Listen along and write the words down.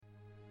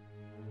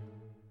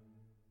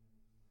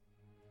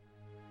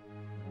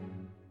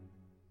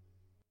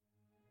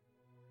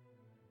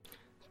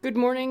Good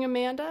morning,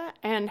 Amanda,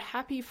 and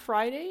happy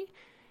Friday.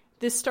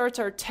 This starts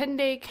our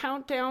 10-day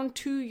countdown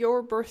to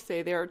your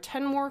birthday. There are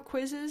 10 more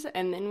quizzes,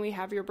 and then we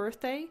have your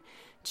birthday.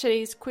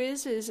 Today's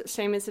quiz is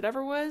same as it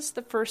ever was.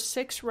 The first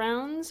 6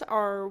 rounds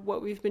are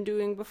what we've been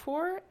doing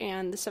before,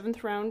 and the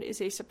 7th round is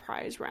a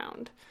surprise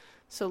round.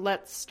 So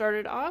let's start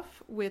it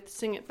off with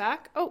Sing It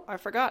Back. Oh, I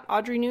forgot,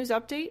 Audrey News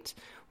update.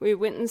 We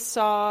went and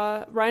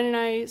Ryan and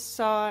I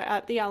saw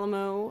at the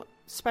Alamo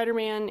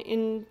Spider-Man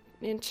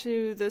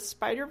Into the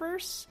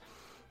Spider-Verse.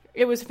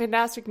 It was a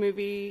fantastic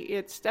movie.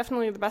 It's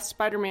definitely the best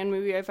Spider-Man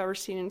movie I've ever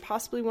seen, and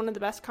possibly one of the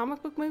best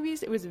comic book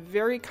movies. It was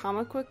very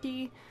comic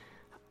booky.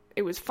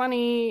 It was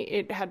funny.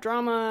 It had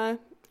drama.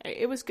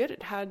 It was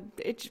good.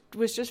 It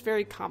was just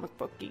very comic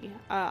booky.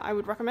 I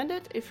would recommend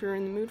it if you're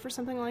in the mood for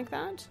something like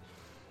that.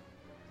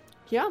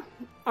 Yeah.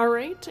 All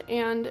right.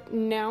 And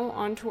now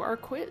on to our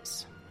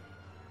quiz.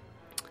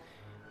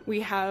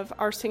 We have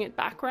our Sing It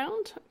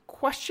background.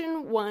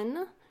 Question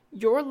 1.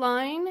 Your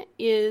line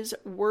is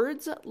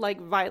words like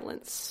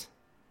violence.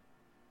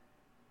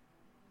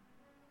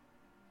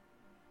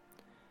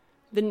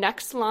 The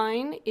next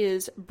line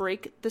is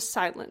break the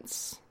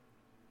silence.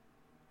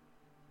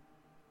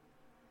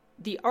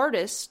 The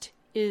artist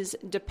is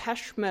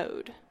Depeche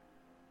Mode.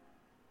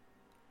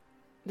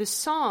 The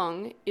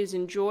song is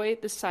Enjoy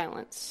the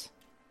Silence.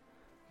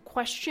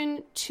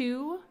 Question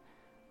 2.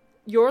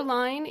 Your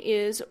line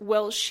is,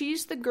 well,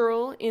 she's the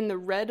girl in the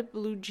red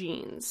blue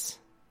jeans.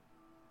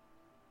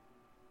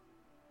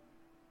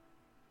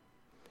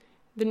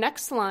 The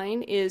next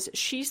line is,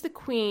 she's the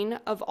queen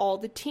of all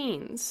the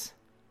teens.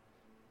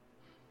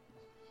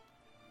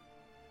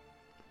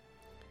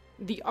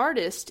 The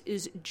artist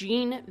is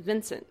Gene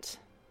Vincent.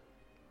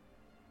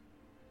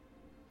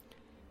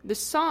 The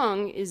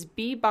song is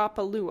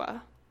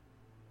Be-Bop-A-Lua.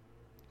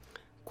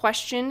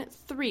 Question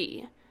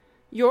 3.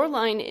 Your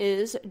line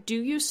is, do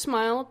you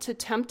smile to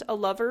tempt a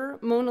lover,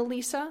 Mona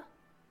Lisa?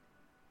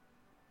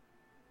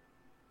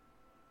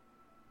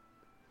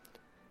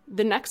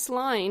 The next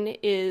line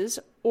is,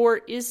 or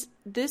is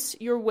this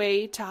your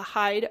way to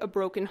hide a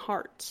broken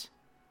heart?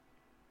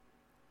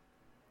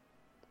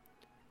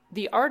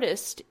 The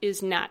artist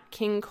is Nat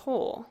King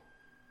Cole.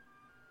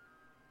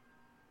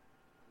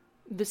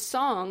 The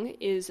song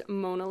is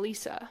Mona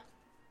Lisa.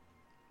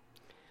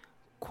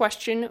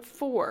 Question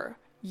 4.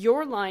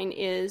 Your line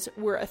is,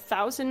 we're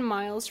 1,000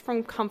 miles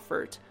from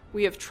comfort.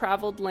 We have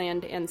traveled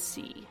land and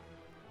sea.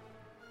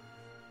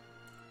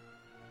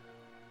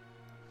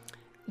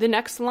 The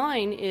next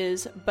line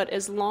is, but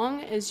as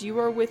long as you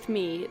are with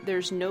me,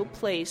 there's no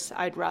place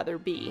I'd rather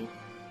be.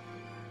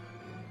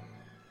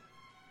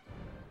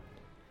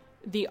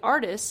 The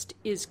artist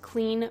is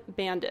Clean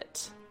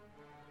Bandit.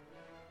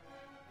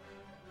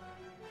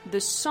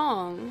 The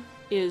song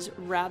is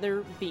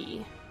Rather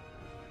Be.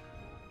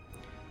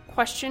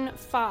 Question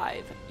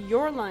 5.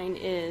 Your line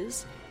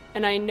is,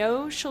 and I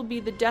know she'll be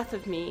the death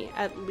of me,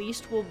 at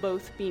least we'll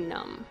both be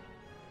numb.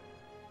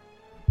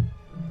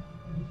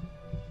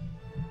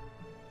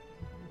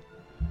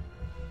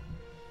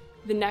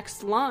 The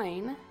next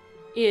line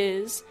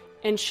is,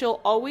 and she'll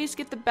always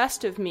get the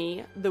best of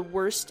me, the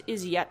worst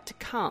is yet to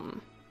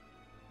come.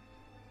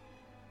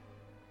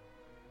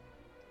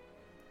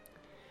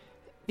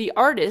 The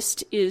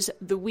artist is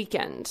The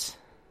Weeknd.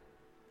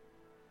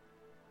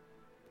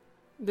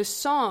 The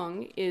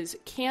song is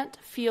Can't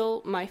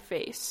Feel My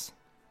Face.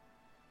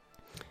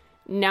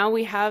 Now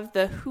we have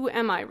the Who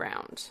Am I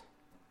round.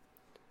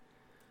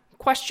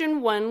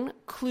 Question 1,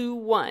 clue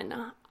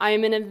 1. I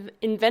am an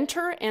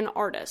inventor and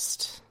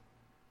artist.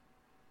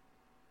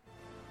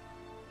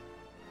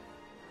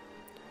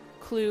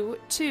 Clue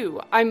 2.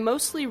 I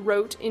mostly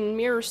wrote in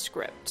mirror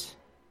script.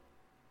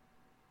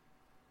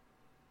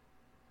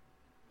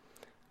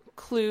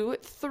 Clue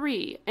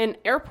 3. An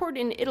airport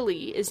in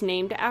Italy is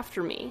named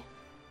after me.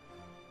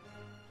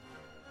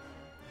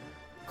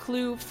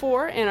 Clue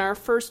 4, and our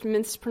first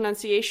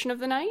mispronunciation of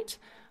the night.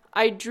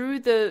 I drew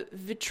the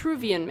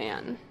Vitruvian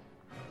Man.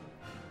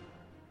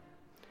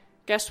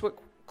 Guess what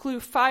clue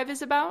 5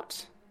 is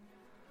about?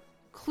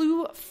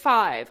 Clue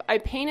 5. I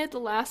painted the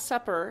Last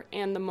Supper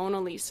and the Mona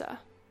Lisa.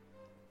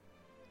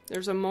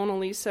 There's a Mona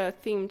Lisa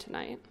theme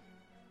tonight.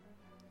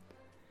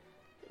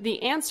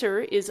 The answer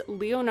is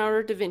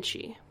Leonardo da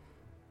Vinci.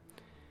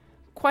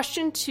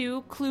 Question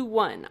 2, clue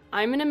 1.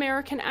 I'm an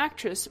American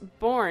actress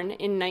born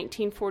in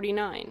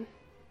 1949.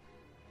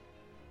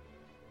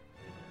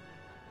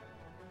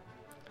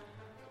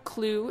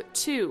 Clue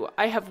 2.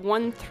 I have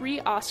won 3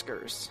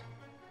 Oscars.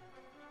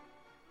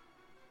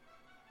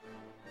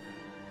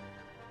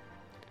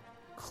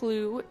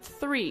 Clue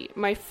 3.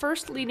 My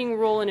first leading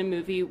role in a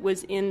movie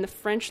was in The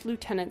French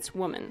Lieutenant's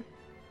Woman.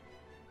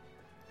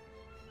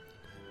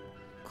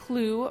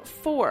 Clue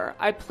 4.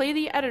 I play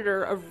the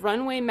editor of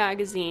Runway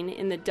magazine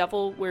in The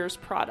Devil Wears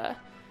Prada.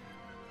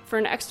 For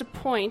an extra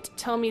point,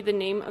 tell me the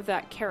name of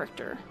that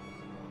character.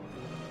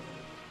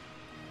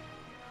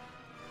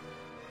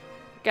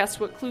 Guess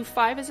what clue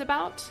 5 is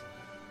about?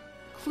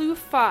 Clue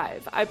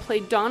 5. I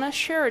played Donna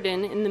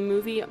Sheridan in the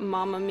movie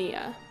Mamma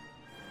Mia.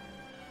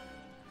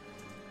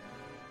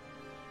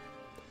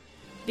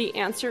 The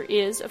answer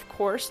is, of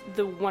course,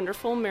 the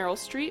wonderful Meryl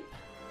Streep.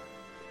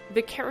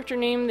 The character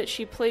name that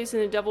she plays in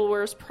The Devil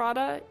Wears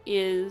Prada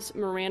is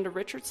Miranda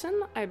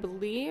Richardson, I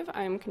believe.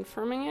 I'm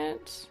confirming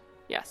it.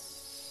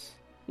 Yes.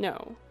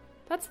 No.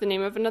 That's the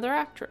name of another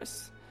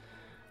actress.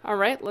 All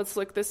right, let's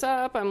look this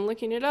up. I'm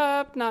looking it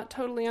up. Not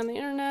totally on the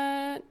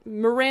internet.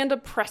 Miranda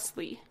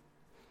Presley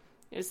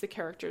is the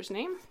character's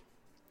name.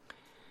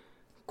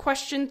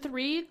 Question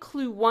 3,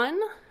 clue 1.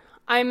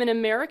 I'm an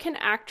American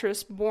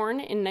actress born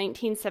in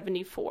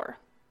 1974.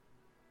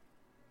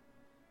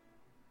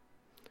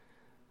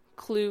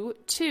 Clue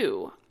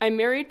 2. I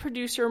married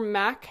producer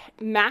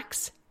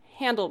Max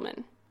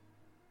Handelman.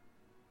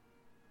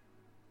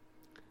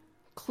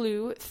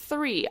 Clue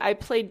 3. I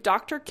played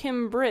Dr.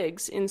 Kim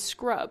Briggs in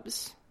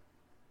Scrubs.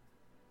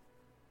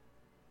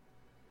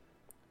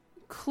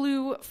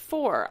 Clue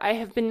 4. I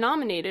have been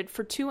nominated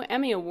for 2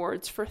 Emmy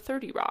Awards for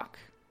 30 Rock.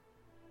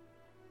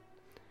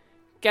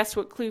 Guess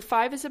what clue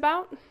 5 is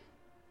about?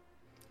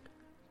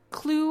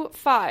 Clue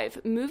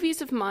 5.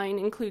 Movies of mine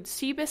include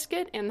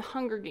Seabiscuit and the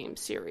Hunger Games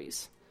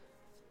series.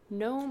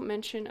 No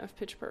mention of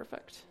Pitch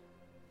Perfect.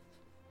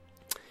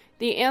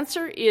 The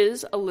answer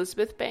is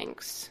Elizabeth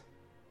Banks.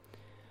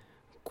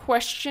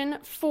 Question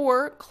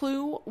 4,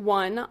 clue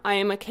 1. I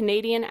am a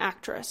Canadian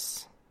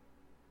actress.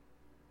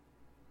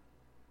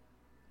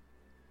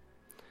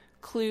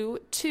 Clue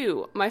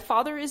 2. My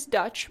father is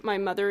Dutch, my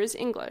mother is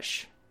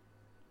English.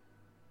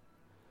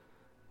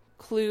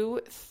 Clue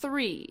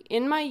 3.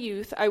 In my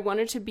youth, I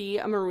wanted to be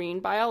a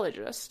marine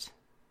biologist.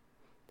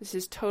 This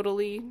is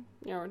totally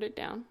narrowed it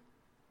down.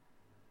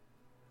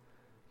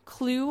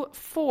 Clue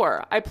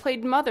 4. I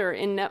played Mother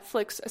in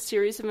Netflix A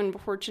Series of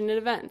Unfortunate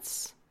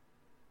Events.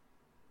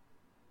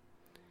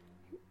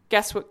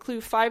 Guess what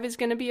clue 5 is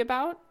going to be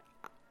about?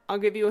 I'll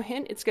give you a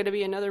hint. It's going to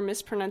be another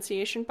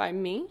mispronunciation by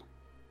me.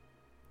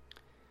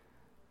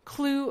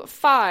 Clue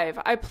 5.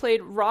 I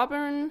played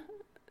Robin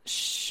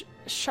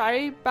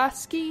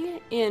Shybatsky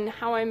in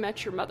How I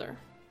Met Your Mother.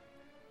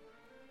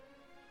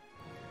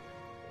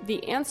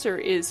 The answer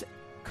is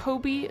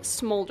Cobie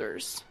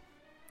Smulders.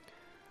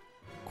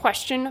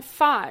 Question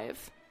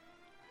 5.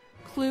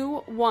 Clue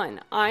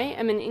 1. I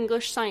am an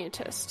English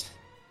scientist.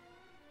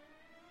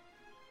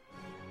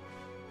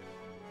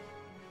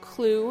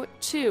 Clue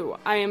 2.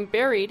 I am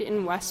buried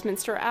in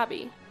Westminster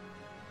Abbey.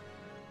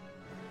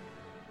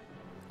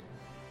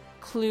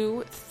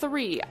 Clue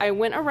 3. I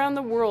went around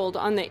the world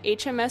on the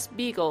HMS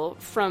Beagle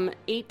from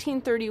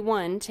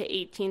 1831 to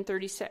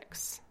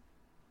 1836.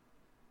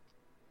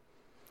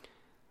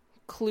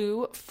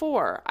 Clue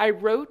 4. I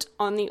wrote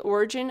on the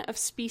origin of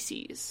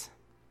species.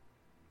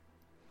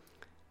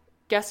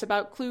 Guess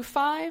about clue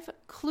 5?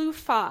 Clue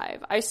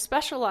 5. I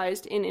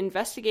specialized in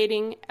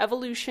investigating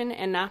evolution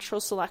and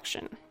natural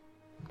selection.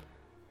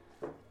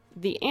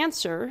 The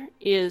answer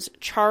is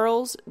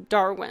Charles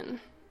Darwin.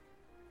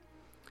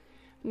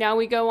 Now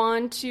we go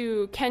on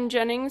to Ken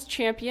Jennings,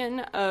 champion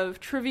of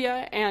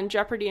trivia and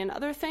Jeopardy and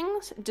other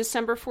things,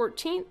 December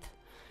 14th.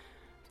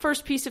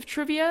 First piece of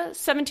trivia,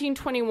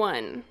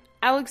 1721.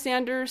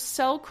 Alexander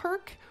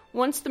Selkirk,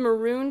 once the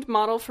marooned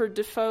model for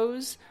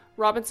Defoe's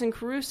Robinson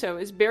Crusoe,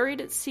 is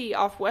buried at sea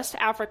off West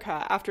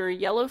Africa after a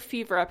yellow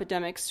fever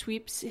epidemic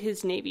sweeps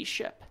his Navy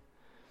ship.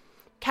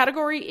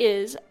 Category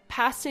is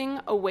passing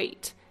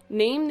await.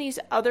 Name these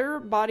other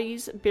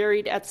bodies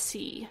buried at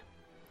sea.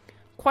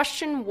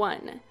 Question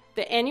 1.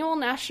 The annual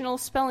National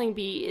Spelling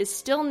Bee is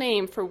still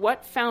named for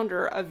what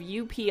founder of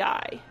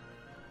UPI?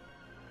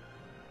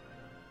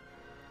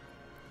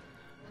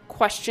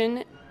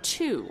 Question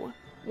 2.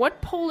 What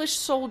Polish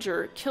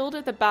soldier killed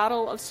at the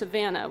Battle of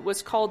Savannah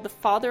was called the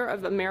father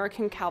of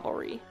American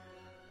cavalry?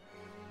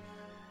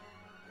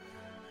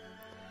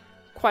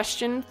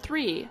 Question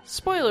 3.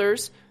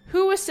 Spoilers.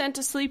 Who was sent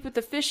to sleep with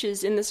the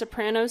fishes in The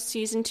Sopranos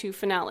Season 2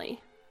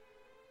 finale?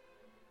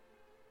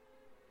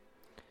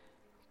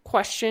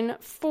 Question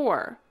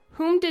 4.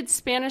 Whom did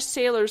Spanish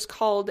sailors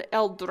call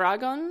El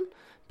Dragon,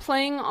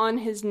 playing on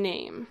his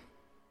name?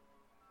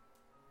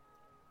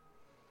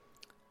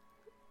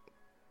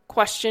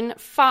 Question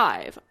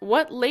 5.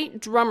 What late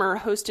drummer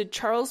hosted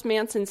Charles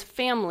Manson's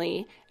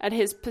family at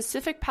his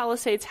Pacific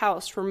Palisades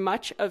house for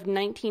much of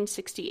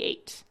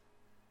 1968?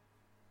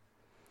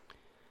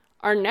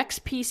 Our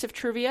next piece of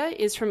trivia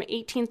is from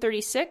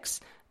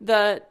 1836.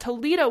 The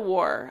Toledo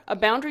War, a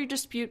boundary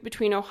dispute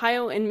between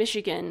Ohio and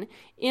Michigan,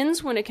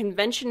 ends when a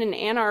convention in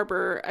Ann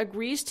Arbor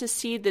agrees to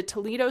cede the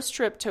Toledo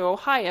Strip to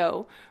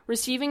Ohio,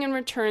 receiving in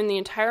return the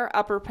entire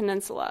Upper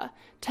Peninsula.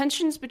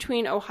 Tensions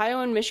between Ohio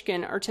and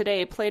Michigan are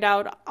today played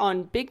out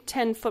on Big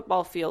Ten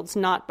football fields,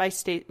 not by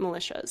state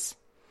militias.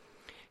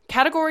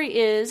 Category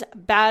is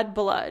Bad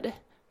Blood.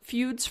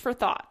 Feuds for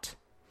thought.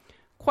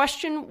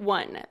 Question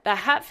 1. The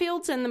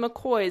Hatfields and the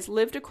McCoys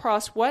lived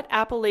across what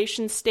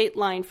Appalachian state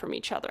line from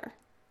each other?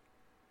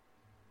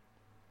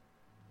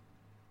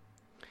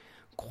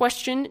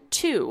 Question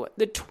 2.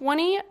 The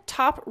 20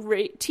 top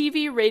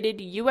TV-rated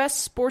U.S.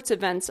 sports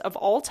events of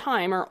all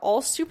time are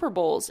all Super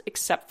Bowls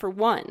except for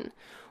one.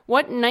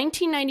 What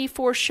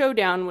 1994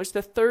 showdown was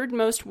the third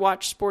most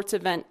watched sports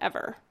event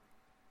ever?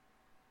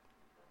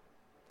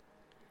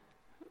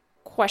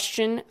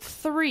 Question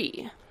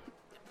 3.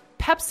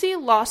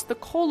 Pepsi lost the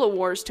Cola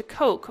Wars to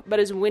Coke, but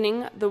is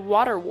winning the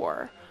Water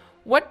War.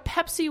 What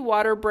Pepsi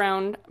water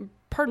brand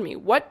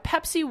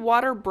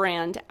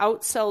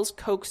outsells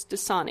Coke's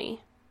Dasani?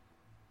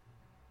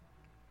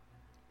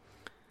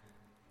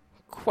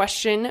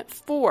 Question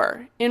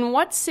 4. In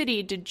what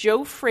city did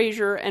Joe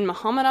Frazier and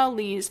Muhammad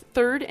Ali's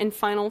third and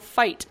final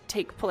fight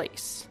take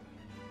place?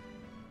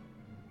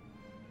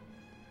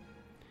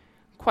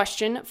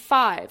 Question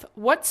 5.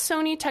 What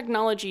Sony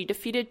technology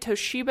defeated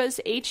Toshiba's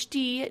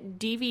HD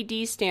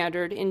DVD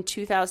standard in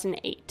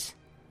 2008?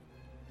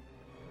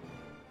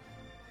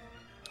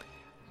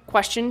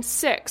 Question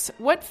 6.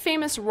 What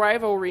famous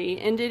rivalry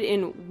ended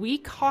in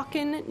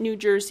Weehawken, New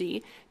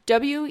Jersey,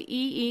 Weehawken,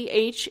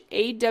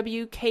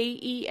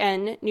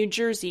 New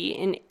Jersey,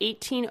 in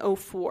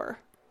 1804?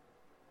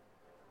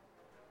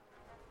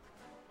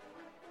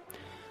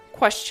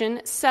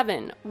 Question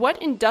 7.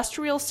 What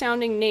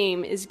industrial-sounding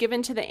name is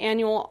given to the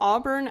annual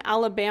Auburn,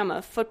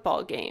 Alabama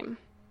football game?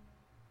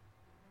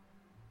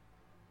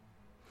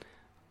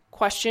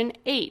 Question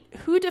 8.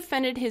 Who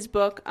defended his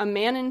book, A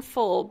Man in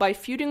Full, by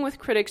feuding with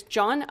critics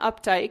John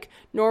Updike,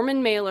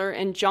 Norman Mailer,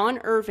 and John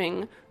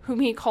Irving, whom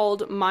he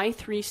called My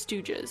Three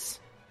Stooges?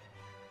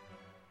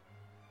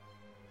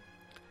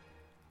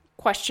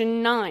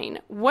 Question 9.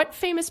 What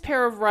famous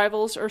pair of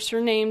rivals are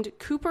surnamed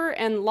Cooper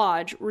and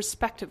Lodge,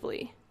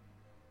 respectively?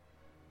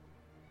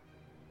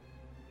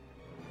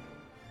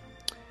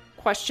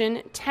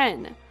 Question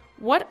 10.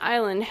 What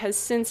island has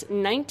since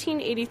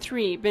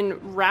 1983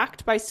 been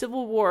racked by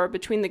civil war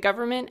between the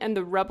government and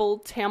the rebel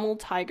Tamil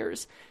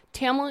Tigers?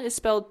 Tamil is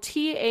spelled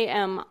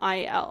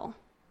Tamil.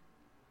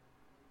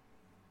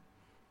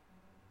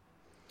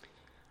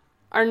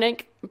 Our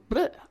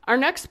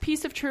next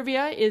piece of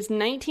trivia is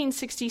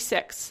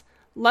 1966.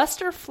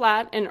 Lester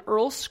Flatt and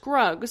Earl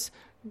Scruggs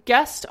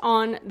guest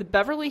on the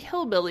Beverly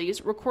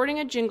Hillbillies, recording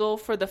a jingle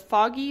for the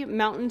Foggy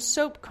Mountain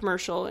Soap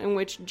commercial in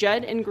which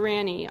Jed and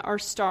Granny are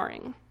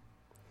starring.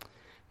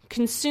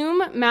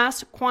 Consume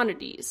mass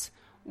quantities.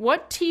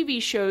 What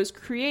TV shows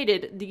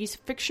created these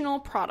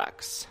fictional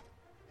products?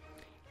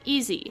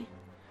 Easy.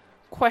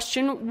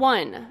 Question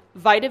 1.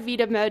 Vita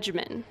Vita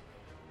Benjamin.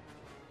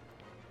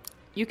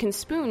 You can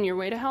spoon your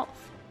way to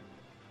health.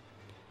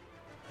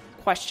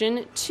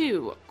 Question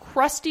 2.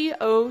 Krusty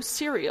O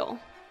cereal.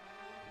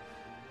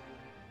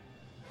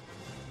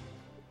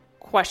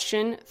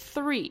 Question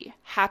 3.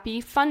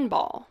 Happy Fun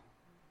Ball.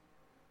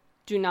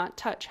 Do not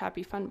touch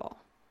Happy Fun Ball.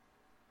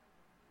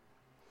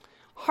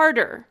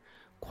 Harder.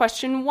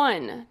 Question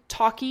 1.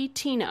 Talkie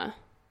Tina.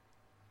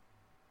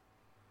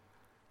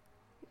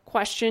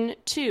 Question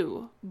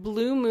 2.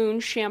 Blue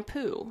Moon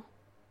Shampoo.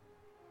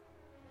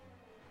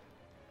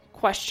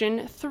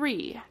 Question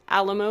 3.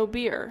 Alamo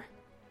Beer.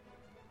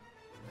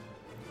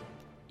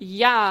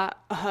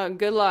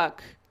 Good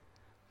luck.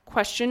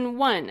 Question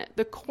 1.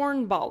 The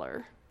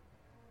Cornballer.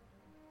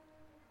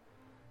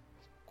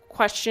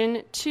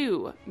 Question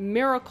 2.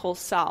 Miracle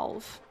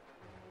Salve.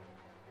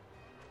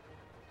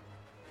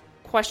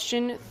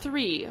 Question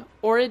 3.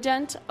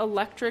 Orident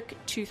Electric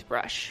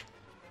Toothbrush.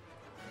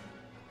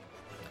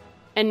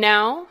 And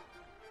now,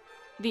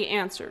 the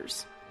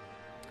answers.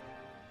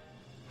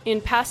 In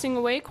passing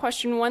away,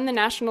 question 1, the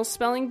National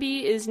Spelling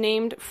Bee is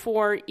named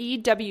for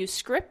E.W.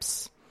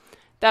 Scripps.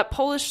 That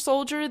Polish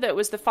soldier that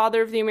was the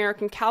father of the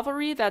American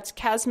cavalry, that's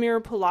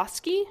Kazimierz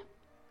Pulaski.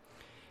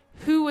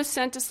 Who was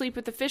sent to sleep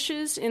with the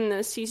fishes in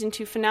the season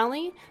 2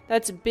 finale?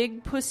 That's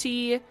Big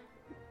Pussy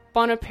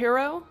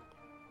Bonapero.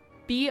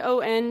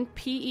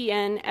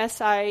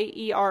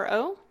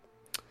 Bonpensiero.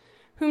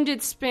 Whom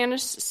did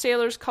Spanish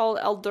sailors call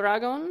El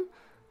Dragon?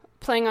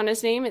 Playing on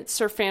his name, it's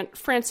Sir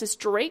Francis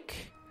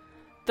Drake.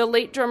 The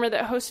late drummer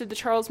that hosted the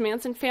Charles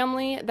Manson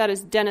family, that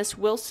is Dennis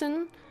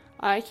Wilson.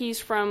 He's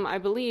from, I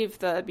believe,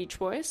 the Beach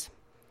Boys.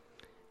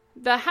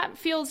 The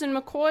Hatfields and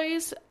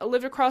McCoys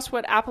lived across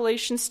what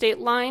Appalachian state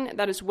line?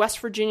 That is West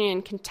Virginia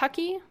and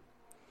Kentucky.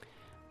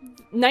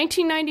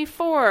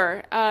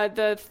 1994,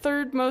 the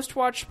third most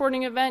watched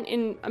sporting event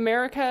in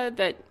America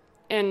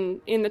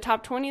and in the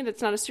top 20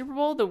 that's not a Super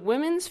Bowl, the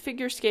women's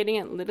figure skating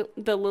at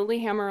the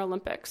Lillehammer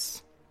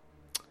Olympics.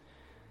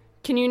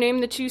 Can you name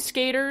the 2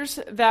 skaters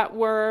that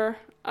were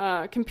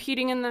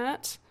competing in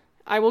that?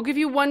 I will give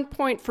you 1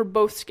 point for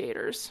both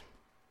skaters.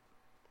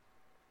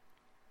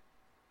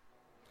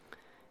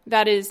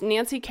 That is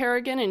Nancy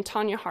Kerrigan and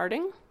Tanya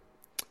Harding.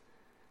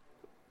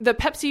 The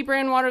Pepsi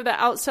brand water that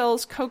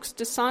outsells Coke's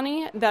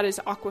Dasani, that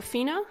is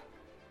Aquafina.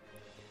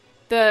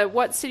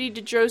 What city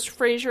did Joe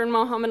Frazier and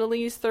Muhammad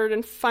Ali's third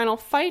and final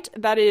fight?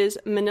 That is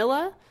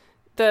Manila.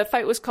 The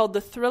fight was called the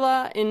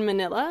Thrilla in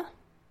Manila.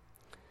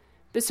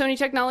 The Sony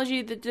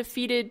technology that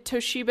defeated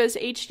Toshiba's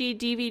HD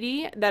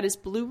DVD, that is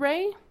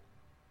Blu-ray.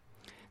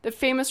 The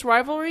famous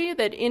rivalry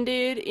that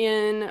ended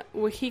in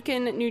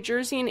Weehawken, New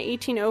Jersey in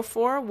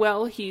 1804.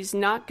 Well, he's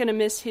not going to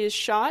miss his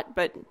shot,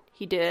 but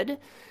he did.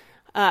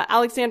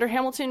 Alexander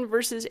Hamilton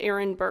versus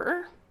Aaron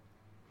Burr.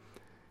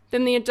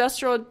 Then the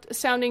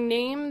industrial-sounding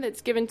name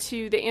that's given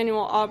to the annual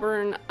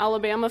Auburn,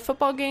 Alabama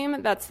football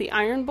game, that's the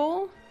Iron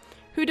Bowl.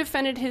 Who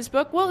defended his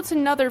book? Well, it's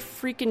another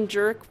freaking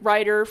jerk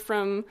writer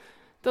from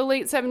the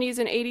late 70s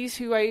and 80s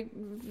who I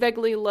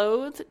vaguely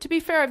loathe. To be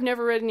fair, I've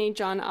never read any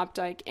John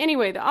Updike.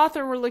 Anyway, the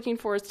author we're looking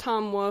for is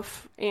Tom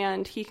Wolfe,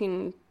 and he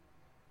can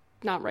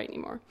not write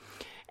anymore.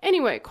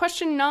 Anyway,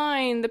 question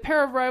 9. The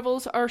pair of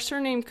rivals are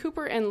surnamed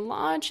Cooper and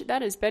Lodge.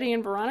 That is Betty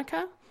and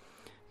Veronica.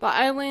 The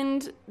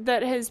island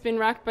that has been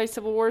racked by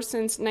civil war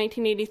since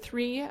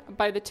 1983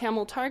 by the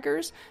Tamil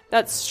Tigers.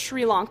 That's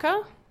Sri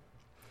Lanka.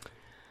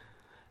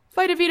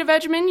 Vita Vita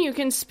Vegemin, you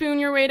can spoon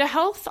your way to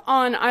health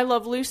on I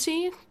Love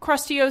Lucy.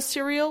 Krusty O's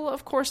cereal,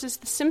 of course, is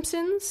The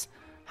Simpsons.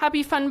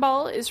 Happy Fun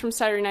Ball is from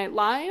Saturday Night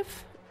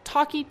Live.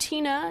 Talkie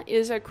Tina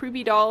is a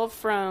creepy doll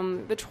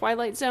from The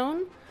Twilight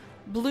Zone.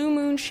 Blue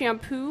Moon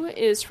Shampoo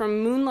is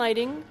from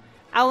Moonlighting.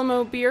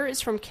 Alamo Beer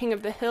is from King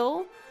of the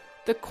Hill.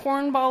 The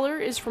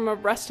Cornballer is from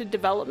Arrested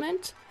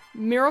Development.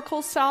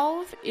 Miracle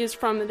Salve is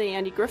from The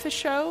Andy Griffith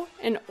Show.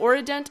 And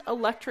Orident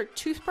Electric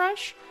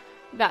Toothbrush,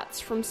 that's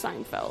from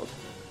Seinfeld.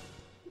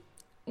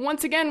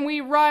 Once again,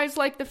 we rise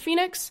like the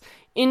phoenix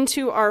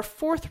into our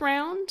 4th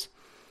round.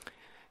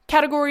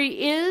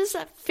 Category is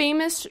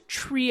Famous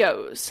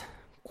Trios.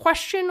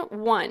 Question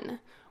 1.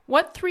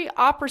 What 3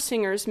 opera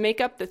singers make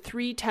up the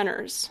 3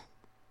 tenors?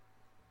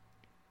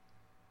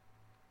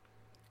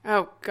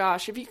 Oh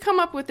gosh, if you come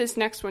up with this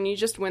next one, you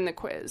just win the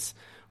quiz.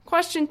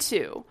 Question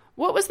 2.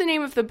 What was the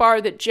name of the bar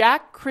that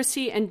Jack,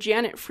 Chrissy, and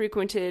Janet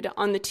frequented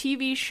on the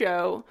TV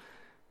show?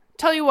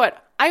 Tell you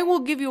what, I will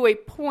give you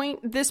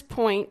this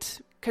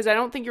point, because I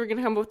don't think you're going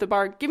to come up with the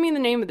bar. Give me the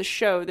name of the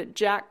show that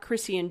Jack,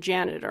 Chrissy, and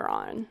Janet are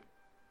on.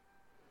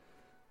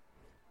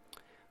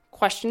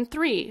 Question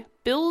 3.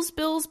 Bills,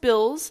 Bills,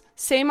 Bills,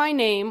 Say My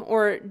Name,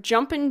 or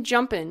Jumpin'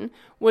 Jumpin'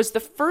 was the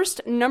first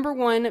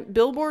 #1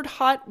 Billboard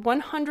Hot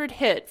 100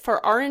 hit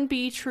for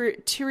R&B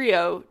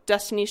trio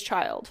Destiny's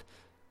Child.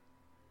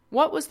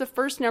 What was the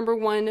first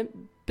 #1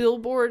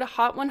 Billboard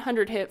Hot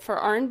 100 hit for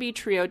R&B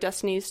trio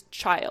Destiny's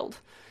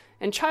Child?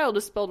 And child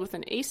is spelled with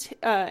an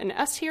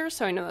S here,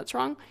 so I know that's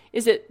wrong.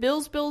 Is it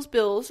Bills, Bills,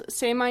 Bills,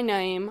 Say My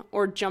Name,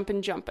 or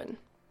Jumpin' Jumpin'?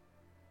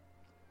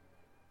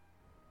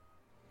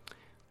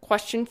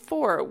 Question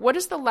 4. What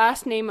is the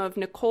last name of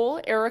Nicole,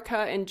 Erica,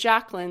 and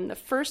Jacqueline, the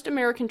first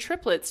American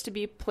triplets to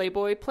be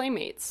Playboy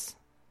Playmates?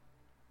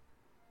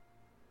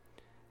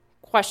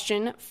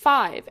 Question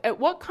 5. At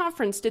what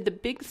conference did the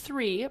Big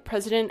Three,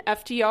 President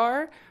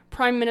FDR,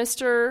 Prime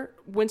Minister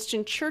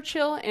Winston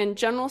Churchill, and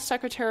General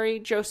Secretary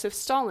Joseph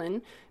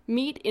Stalin,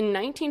 meet in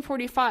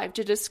 1945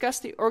 to discuss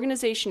the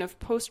organization of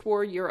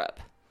post-war Europe?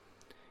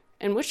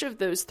 And which of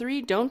those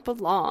 3 don't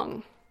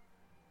belong?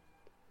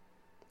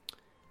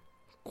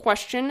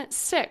 Question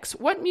 6.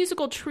 What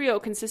musical trio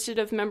consisted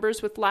of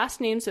members with last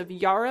names of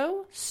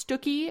Yarrow,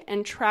 Stuckey,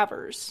 and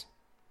Travers?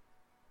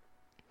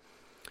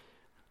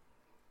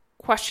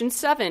 Question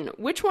 7.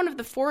 Which one of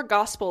the 4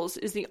 Gospels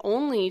is the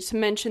only to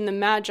mention the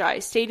Magi,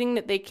 stating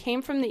that they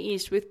came from the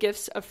East with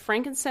gifts of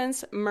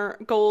frankincense,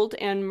 gold,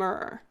 and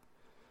myrrh?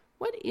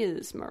 What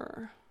is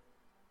myrrh?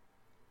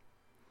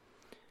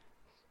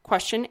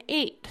 Question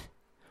 8.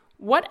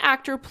 What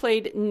actor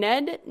played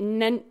Ned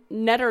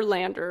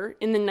Nederlander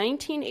in the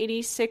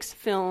 1986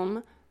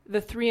 film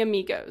The Three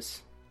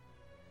Amigos?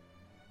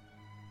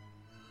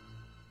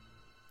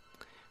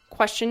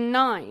 Question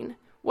 9.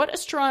 What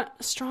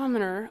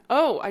astronomer...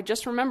 Oh, I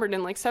just remembered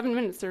in like 7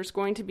 minutes there's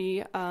going to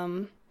be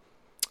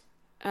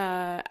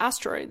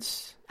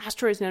asteroids.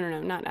 Asteroids,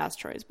 no, not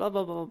asteroids. Blah,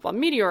 blah, blah, blah, blah.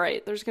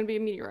 Meteorite. There's going to be a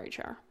meteorite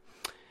shower.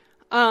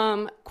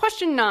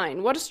 Question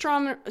 9. What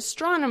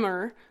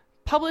astronomer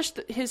published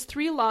his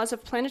 3 laws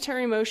of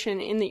planetary motion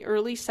in the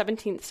early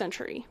 17th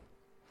century?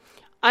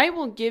 I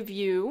will give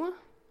you...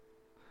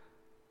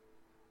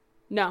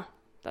 No,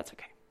 that's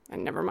okay.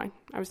 Never mind.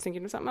 I was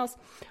thinking of something else.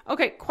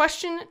 Okay,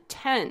 question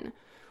 10.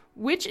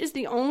 Which is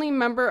the only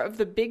member of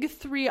the Big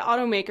Three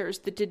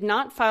automakers that did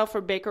not file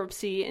for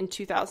bankruptcy in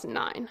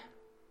 2009?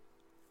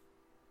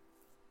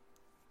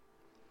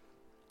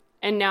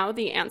 And now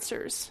the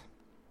answers.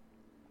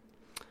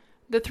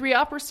 The 3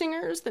 opera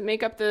singers that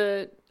make up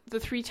the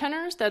 3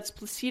 tenors, that's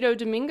Placido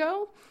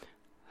Domingo,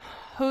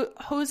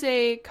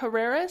 Jose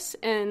Carreras,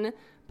 and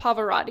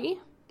Pavarotti,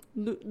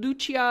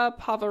 Lucia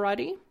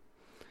Pavarotti.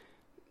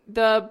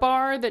 The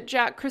bar that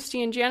Jack,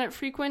 Christy, and Janet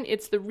frequent,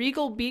 it's the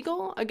Regal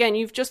Beagle. Again,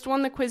 you've just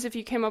won the quiz if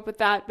you came up with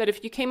that, but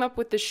if you came up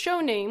with the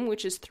show name,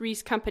 which is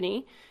Three's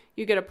Company,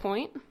 you get a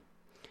point.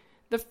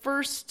 The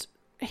first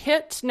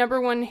hit,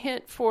 #1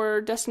 hit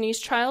for Destiny's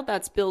Child,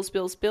 that's Bills,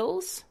 Bills,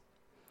 Bills.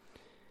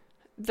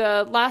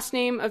 The last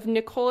name of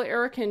Nicole,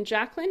 Erica, and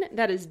Jacqueline,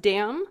 that is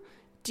Dam,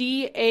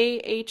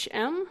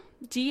 D-A-H-M,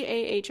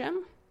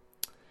 D-A-H-M.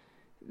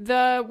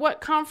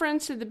 What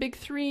conference did the Big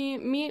Three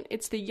meet?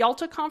 It's the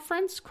Yalta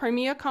Conference,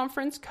 Crimea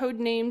Conference,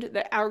 codenamed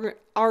the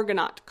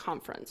Argonaut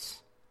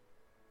Conference.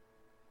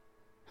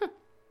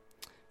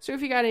 So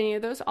if you got any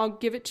of those, I'll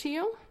give it to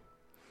you.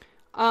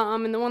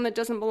 And the one that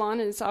doesn't belong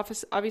is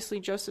obviously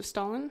Joseph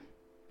Stalin.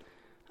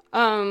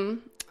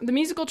 The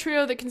musical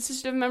trio that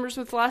consisted of members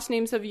with last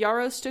names of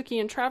Yarrow, Stuckey,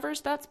 and Travers,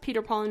 that's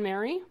Peter, Paul, and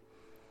Mary.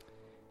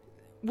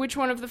 Which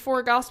one of the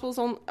four Gospels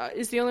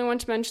is the only one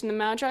to mention the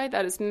Magi?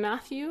 That is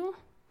Matthew.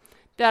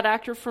 That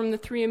actor from The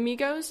Three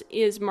Amigos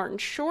is Martin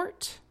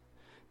Short.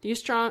 The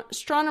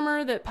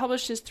astronomer that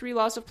published his 3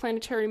 laws of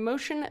planetary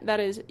motion, that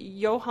is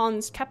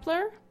Johannes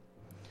Kepler.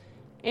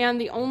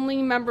 And the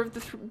only member of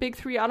the big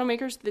 3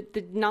 automakers that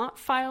did not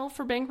file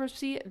for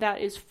bankruptcy,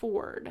 that is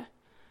Ford.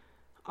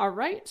 All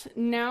right,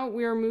 now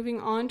we are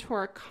moving on to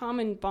our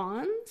common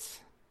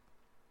bonds.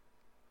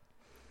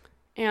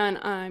 And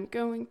I'm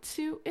going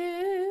to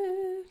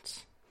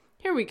it.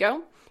 Here we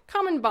go.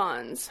 Common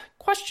bonds.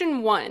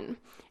 Question 1.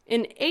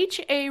 In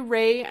H.A.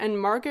 Rey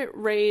and Margaret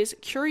Rey's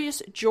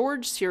Curious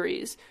George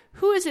series,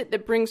 who is it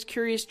that brings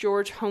Curious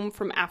George home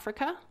from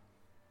Africa?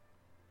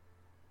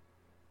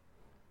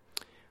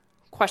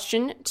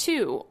 Question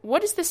 2.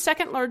 What is the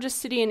second largest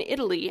city in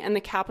Italy and the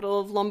capital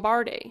of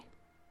Lombardy?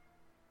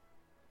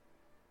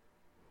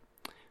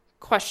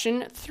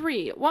 Question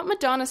 3. What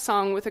Madonna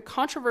song with a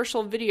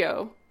controversial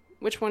video,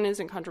 which one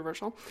isn't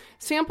controversial,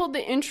 sampled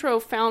the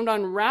intro found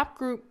on rap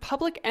group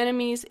Public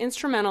Enemy's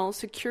instrumental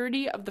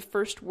Security of the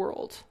First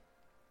World?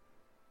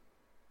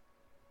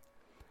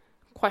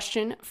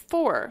 Question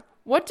 4.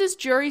 What does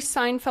Jerry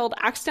Seinfeld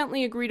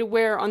accidentally agree to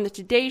wear on the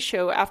Today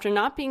Show after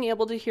not being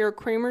able to hear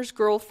Kramer's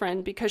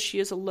girlfriend because she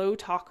is a low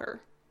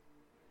talker?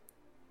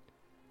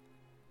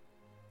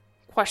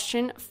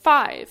 Question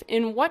 5.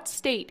 In what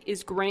state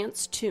is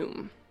Grant's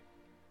tomb?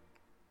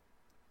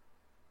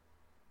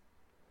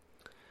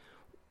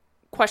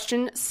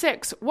 Question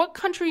 6. What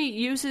country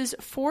uses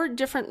 4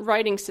 different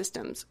writing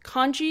systems?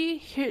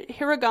 Kanji,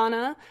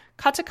 Hiragana,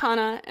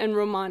 Katakana, and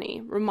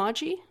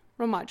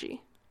Romaji?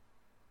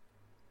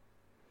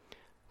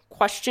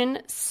 Question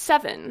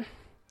 7.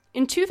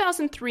 In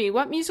 2003,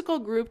 what musical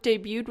group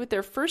debuted with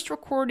their first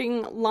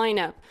recording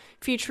lineup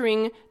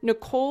featuring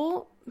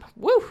Nicole...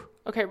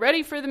 Okay,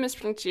 ready for the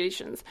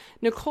mispronunciations.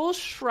 Nicole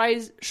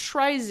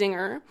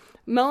Scherzinger,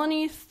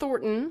 Melanie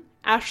Thornton,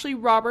 Ashley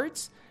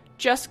Roberts,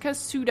 Jessica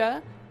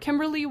Suda,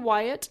 Kimberly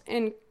Wyatt,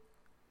 and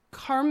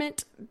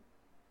Karmit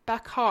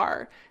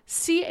Bachar.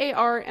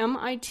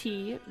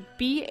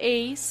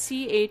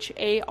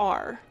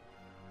 Karmitbachar.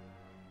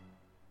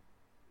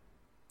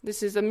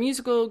 This is a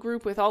musical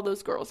group with all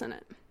those girls in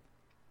it.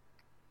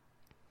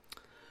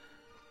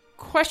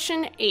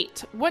 Question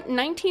 8. What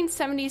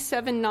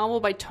 1977 novel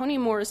by Toni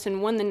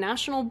Morrison won the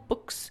National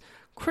Books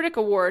Critic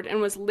Award and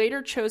was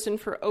later chosen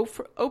for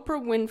Oprah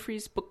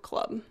Winfrey's Book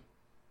Club?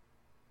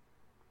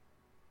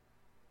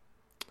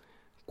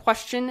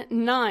 Question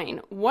 9.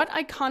 What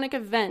iconic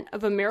event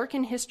of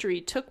American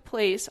history took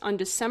place on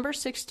December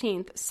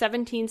 16th,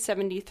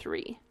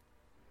 1773?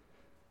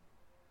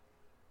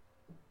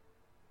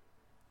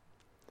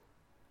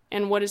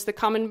 And what is the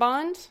common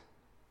bond?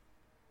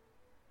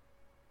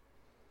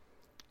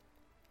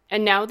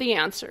 And now the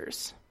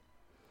answers.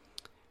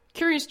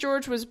 Curious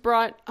George was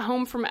brought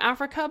home from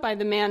Africa by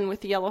the man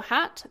with the yellow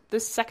hat. The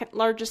second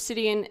largest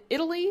city in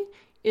Italy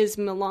is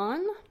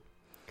Milan.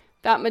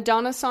 That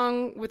Madonna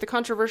song with the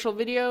controversial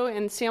video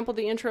and sampled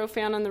the intro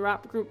found on the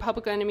rap group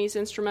Public Enemy's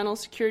instrumental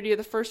Security of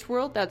the First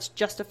World. That's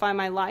Justify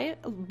My Love.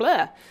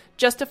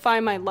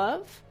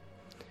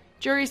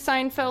 Jerry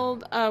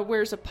Seinfeld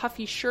wears a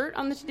puffy shirt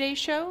on the Today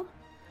Show.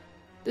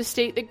 The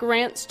state that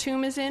Grant's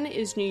tomb is in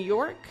is New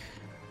York.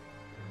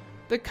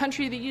 The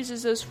country that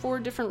uses those 4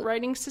 different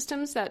writing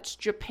systems, that's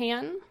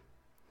Japan.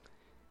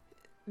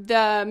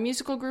 The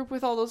musical group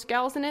with all those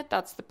gals in it,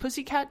 that's the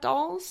Pussycat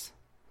Dolls.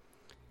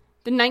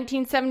 The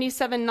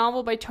 1977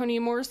 novel by Toni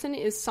Morrison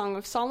is Song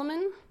of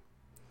Solomon.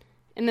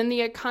 And then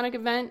the iconic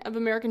event of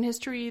American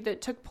history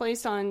that took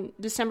place on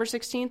December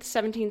 16th,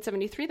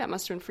 1773, that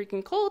must have been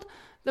freaking cold,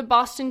 the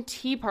Boston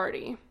Tea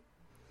Party.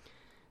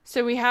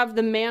 So we have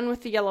the man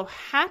with the yellow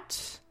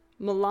hat,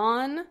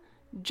 Milan,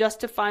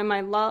 Justify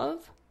My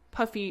Love,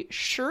 puffy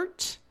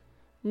shirt,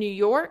 New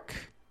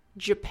York,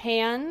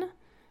 Japan,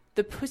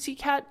 the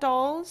Pussycat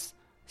Dolls,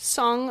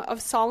 Song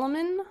of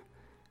Solomon,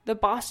 the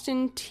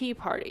Boston Tea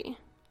Party.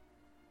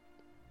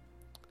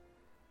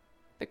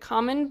 The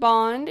common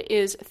bond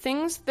is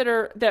things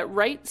that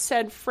Wright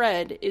said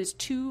Fred is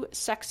too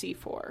sexy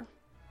for.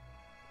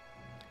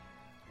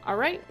 All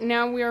right,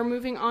 now we are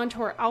moving on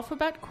to our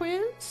alphabet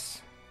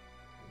quiz.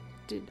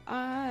 Did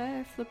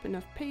I flip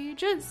enough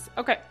pages?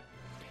 Okay.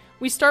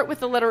 We start with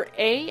the letter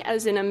A,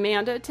 as in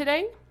Amanda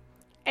today.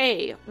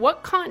 A.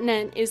 What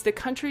continent is the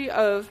country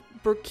of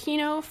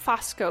Burkina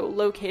Faso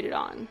located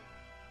on?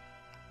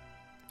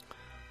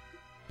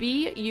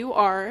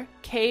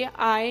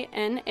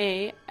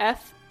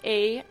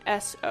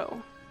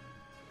 Burkinafaso.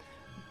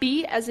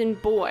 B as in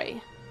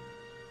boy.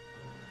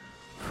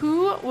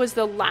 Who was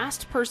the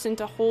last person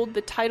to hold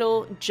the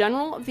title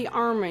General of the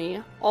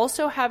Army,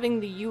 also having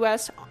the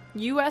U.S.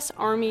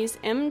 Army's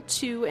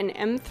M2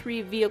 and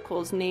M3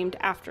 vehicles named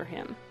after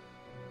him?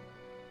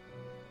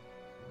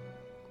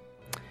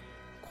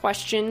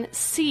 Question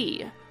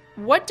C.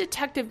 What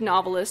detective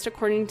novelist,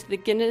 according to the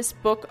Guinness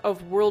Book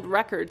of World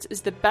Records,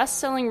 is the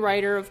best-selling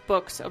writer of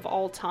books of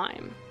all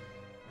time?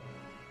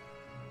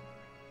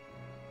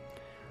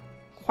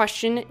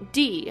 Question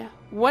D.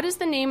 What is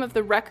the name of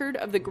the record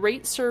of the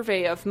Great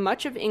Survey of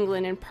much of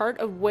England and part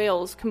of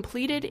Wales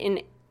completed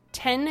in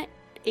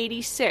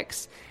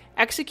 1086,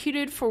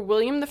 executed for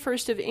William I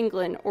of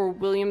England or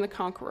William the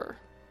Conqueror?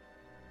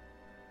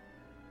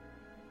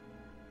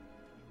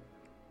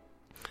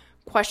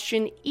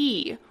 Question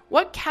E.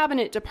 What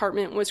cabinet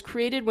department was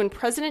created when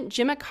President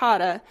Jimmy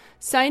Carter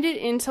signed it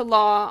into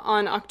law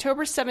on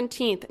October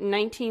 17,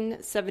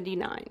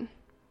 1979?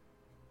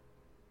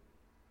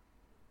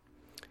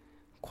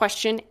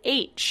 Question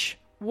H.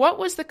 What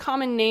was the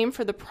common name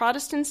for the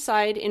Protestant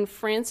side in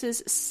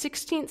France's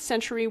 16th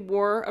century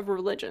War of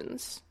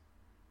Religions?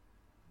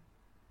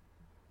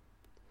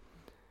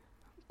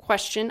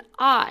 Question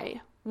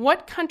I.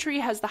 What country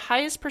has the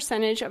highest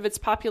percentage of its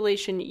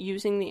population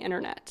using the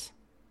internet?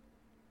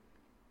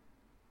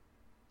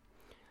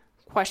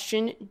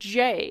 Question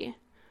J.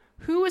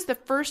 Who was the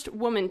first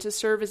woman to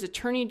serve as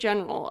Attorney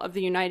General of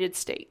the United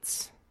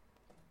States?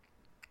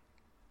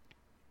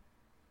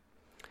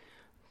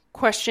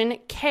 Question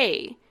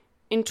K.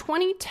 In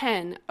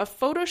 2010, a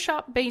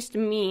Photoshop-based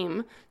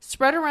meme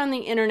spread around the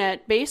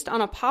internet based on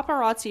a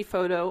paparazzi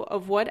photo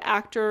of what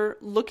actor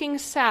looking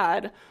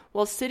sad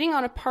while sitting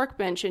on a park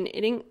bench and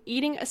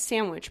eating a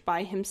sandwich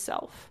by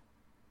himself?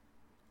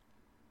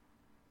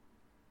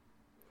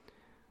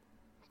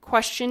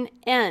 Question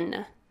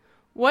N.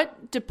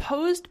 What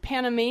deposed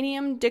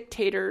Panamanian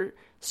dictator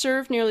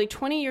served nearly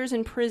 20 years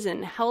in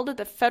prison held at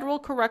the Federal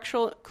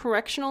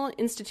Correctional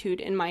Institute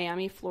in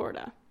Miami,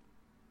 Florida?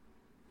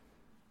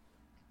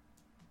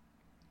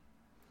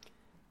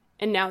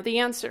 And now the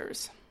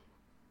answers.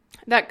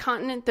 That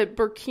continent that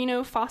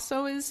Burkina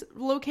Faso is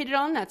located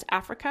on, that's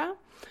Africa.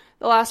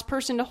 The last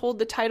person to hold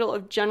the title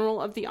of General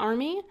of the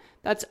Army,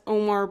 that's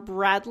Omar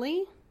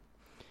Bradley.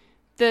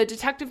 The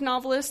detective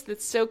novelist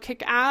that's so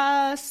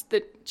kick-ass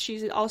that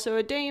she's also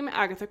a dame,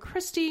 Agatha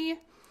Christie.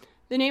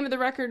 The name of the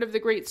record of the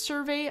Great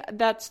Survey,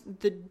 that's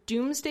the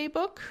Doomsday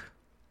Book.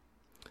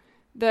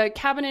 The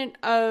cabinet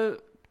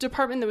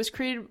department that was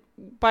created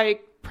by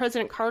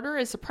President Carter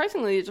is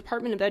surprisingly the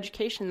Department of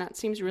Education. That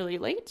seems really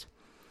late.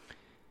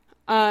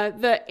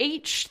 The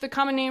H, the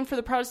common name for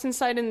the Protestant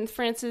side in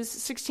France's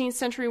 16th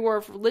century War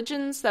of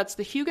Religions, that's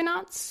the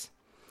Huguenots.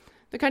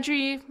 The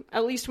country,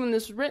 at least when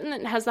this was written,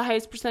 that has the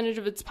highest percentage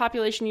of its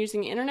population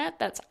using the internet,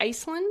 that's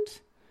Iceland.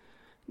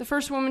 The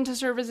first woman to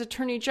serve as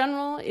Attorney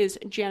General is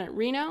Janet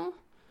Reno.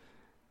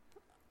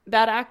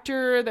 That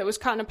actor that was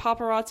caught in a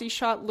paparazzi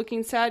shot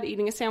looking sad,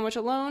 eating a sandwich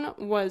alone,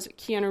 was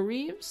Keanu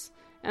Reeves.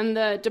 And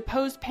the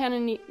deposed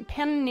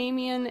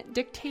Panamanian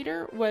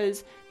dictator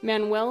was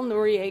Manuel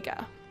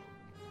Noriega.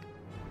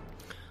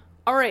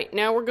 All right,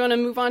 now we're going to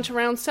move on to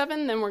round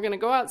 7. Then we're going to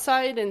go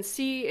outside and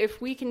see if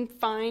we can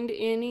find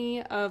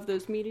any of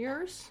those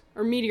meteors,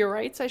 or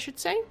meteorites, I should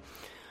say.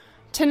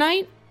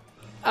 Tonight,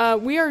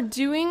 we are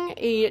doing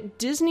a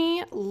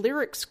Disney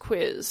lyrics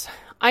quiz.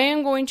 I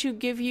am going to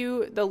give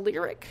you the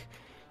lyric,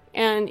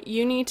 and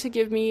you need to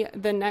give me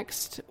the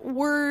next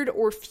word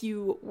or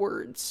few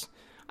words.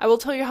 I will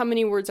tell you how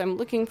many words I'm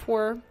looking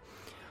for.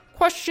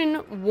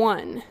 Question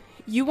 1.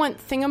 You want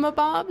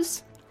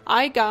thingamabobs?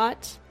 I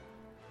got...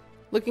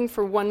 Looking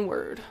for one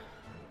word.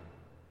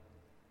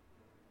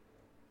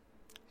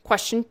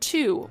 Question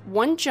 2.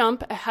 One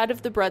jump ahead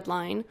of the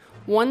breadline,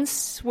 one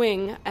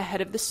swing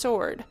ahead of the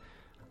sword.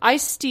 I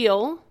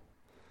steal.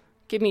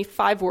 Give me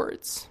 5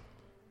 words.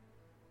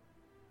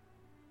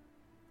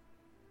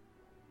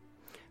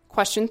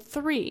 Question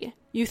 3.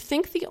 You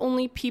think the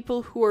only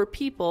people who are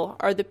people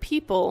are the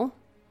people.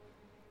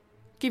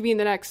 Give me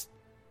the next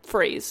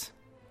phrase.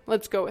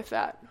 Let's go with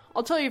that.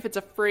 I'll tell you if it's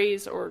a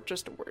phrase or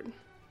just a word.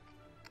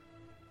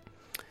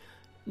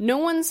 No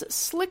one's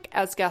slick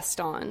as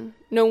Gaston.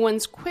 No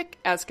one's quick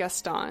as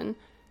Gaston.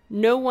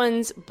 No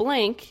one's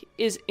blank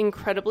is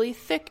incredibly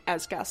thick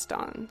as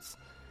Gaston's.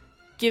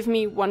 Give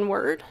me one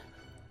word.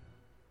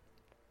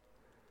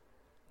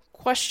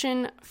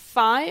 Question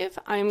 5.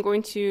 I'm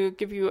going to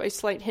give you a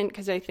slight hint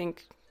because I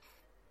think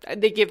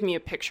they give me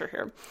a picture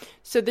here.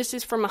 So this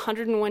is from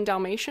 101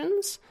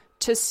 Dalmatians.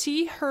 To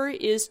see her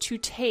is to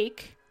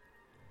take.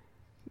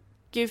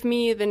 Give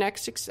me the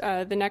next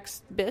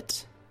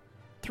bit.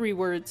 3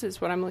 words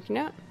is what I'm looking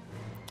at.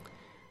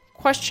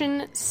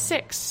 Question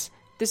 6.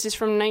 This is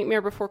from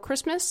Nightmare Before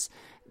Christmas.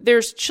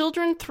 There's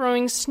children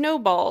throwing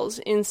snowballs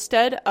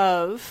instead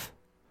of...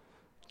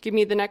 Give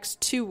me the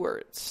next 2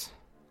 words.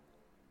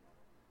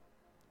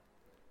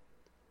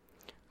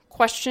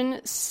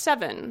 Question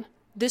 7.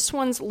 This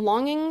one's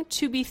longing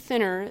to be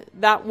thinner.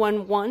 That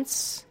one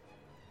wants...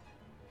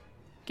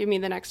 Give me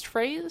the next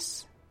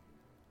phrase.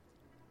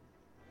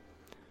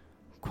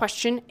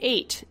 Question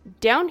 8.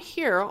 Down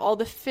here, all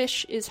the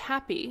fish is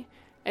happy,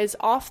 as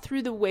off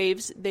through the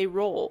waves they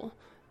roll.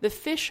 The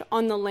fish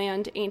on the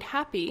land ain't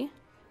happy.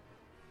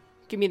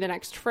 Give me the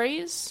next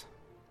phrase.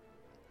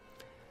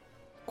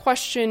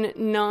 Question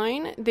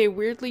 9. They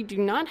weirdly do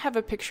not have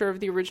a picture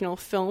of the original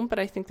film, but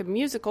I think the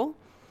musical.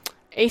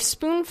 A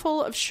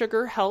spoonful of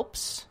sugar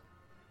helps.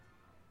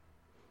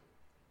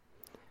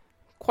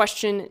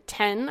 Question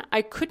 10,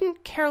 I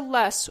couldn't care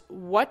less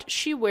what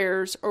she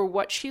wears or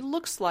what she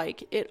looks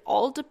like. It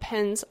all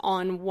depends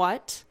on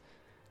what.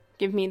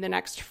 Give me the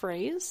next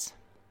phrase.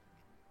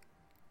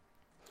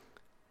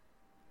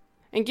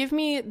 And give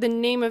me the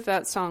name of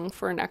that song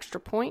for an extra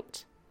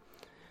point.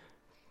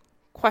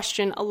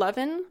 Question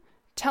 11,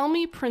 tell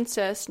me,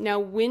 princess, now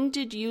when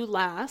did you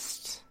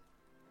last?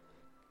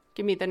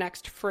 Give me the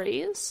next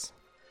phrase.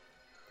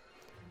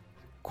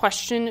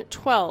 Question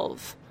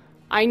 12,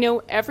 I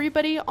know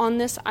everybody on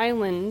this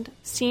island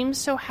seems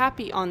so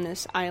happy on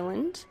this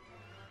island.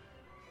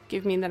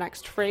 Give me the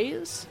next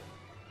phrase.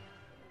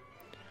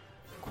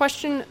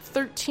 Question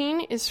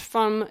 13 is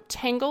from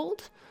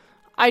Tangled.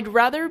 I'd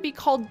rather be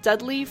called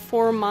Dudley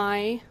for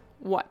my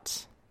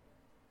what?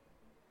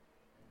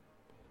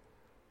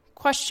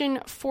 Question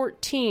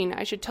 14,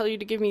 I should tell you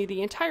to give me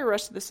the entire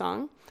rest of the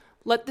song.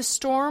 Let the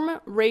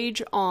storm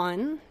rage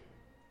on.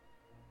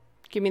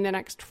 Give me the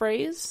next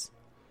phrase.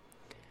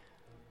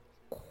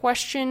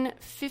 Question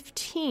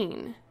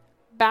 15,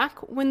 back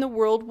when the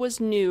world was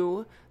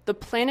new, the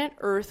planet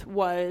Earth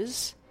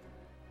was.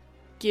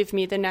 Give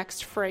me the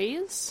next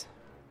phrase.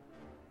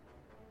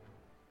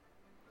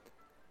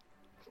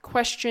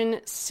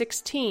 Question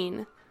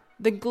 16,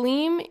 the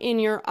gleam in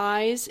your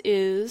eyes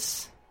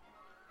is.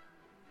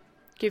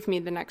 Give me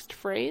the next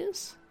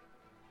phrase.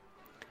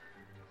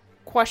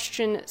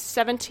 Question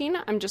 17,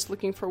 I'm just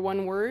looking for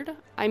one word.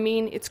 I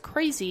mean, it's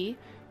crazy.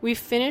 We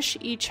finish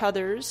each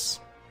other's.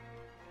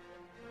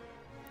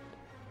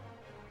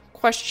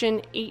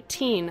 Question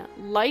 18,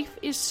 life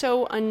is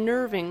so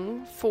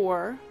unnerving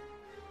for.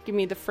 Give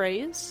me the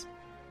phrase.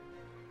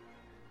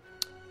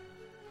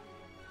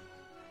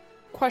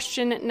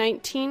 Question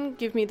 19,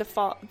 give me the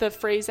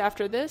phrase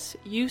after this.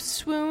 You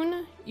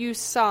swoon, you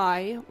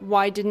sigh,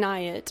 why deny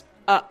it?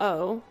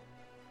 Uh-oh.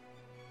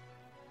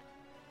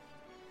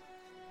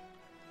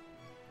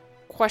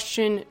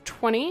 Question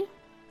 20,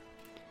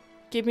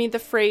 give me the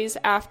phrase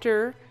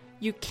after,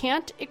 you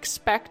can't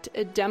expect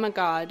a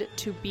demigod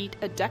to beat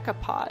a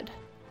decapod.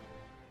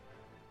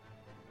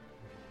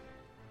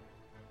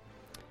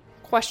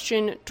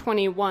 Question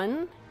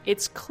 21,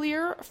 it's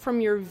clear from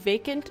your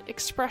vacant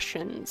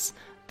expressions,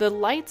 the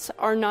lights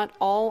are not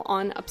all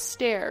on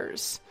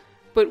upstairs,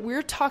 but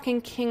we're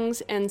talking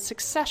kings and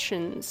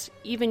successions,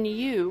 even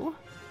you.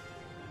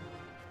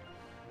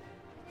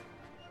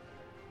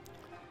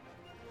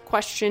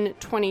 Question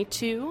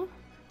 22.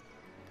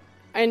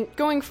 And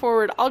going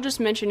forward, I'll just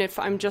mention if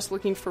I'm just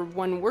looking for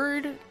one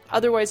word.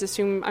 Otherwise,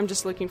 assume I'm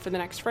just looking for the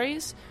next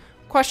phrase.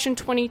 Question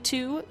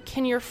 22.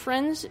 Can your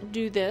friends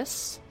do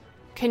this?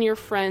 Can your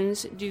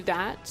friends do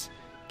that?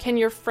 Can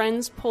your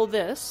friends pull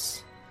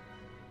this?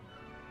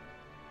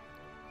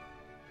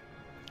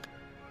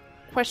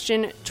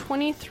 Question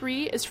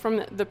 23 is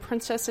from The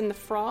Princess and the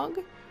Frog.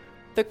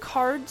 The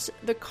cards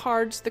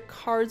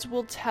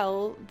will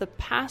tell the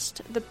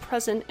past, the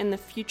present, and the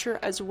future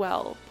as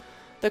well.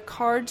 The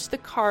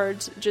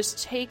cards,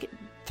 just take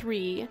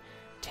 3.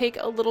 Take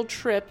a little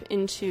trip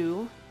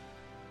into.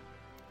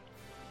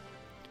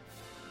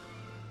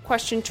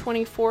 Question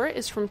 24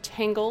 is from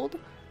Tangled.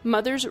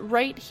 Mother's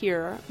right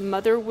here.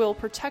 Mother will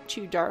protect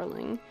you,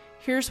 darling.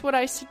 Here's what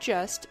I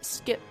suggest.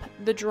 Skip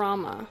the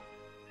drama.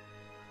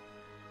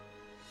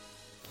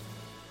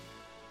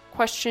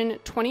 Question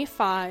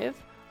 25.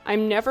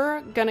 I'm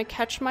never gonna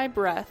catch my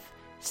breath.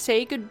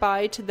 Say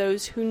goodbye to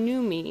those who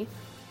knew me.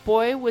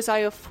 Boy, was I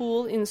a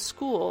fool in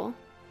school.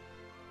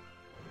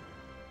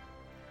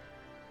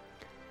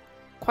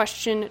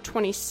 Question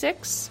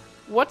 26.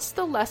 What's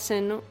the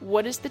lesson?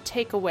 What is the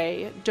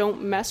takeaway?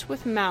 Don't mess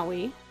with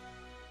Maui.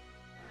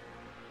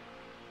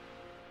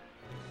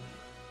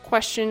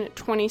 Question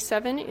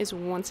 27 is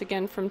once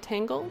again from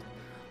Tangled.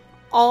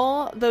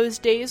 All those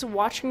days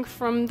watching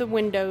from the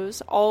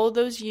windows, all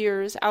those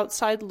years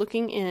outside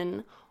looking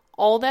in,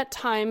 all that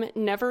time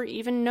never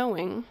even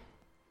knowing.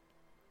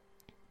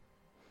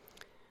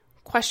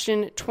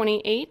 Question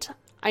 28.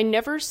 I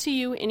never see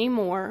you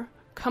anymore.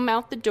 Come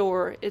out the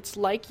door, it's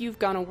like you've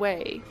gone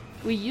away.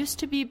 We used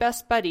to be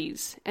best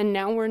buddies, and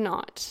now we're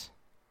not.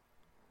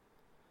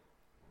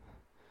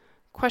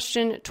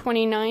 Question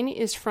 29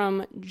 is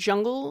from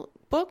Jungle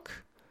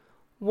Book.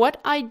 What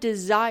I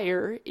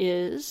desire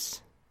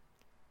is.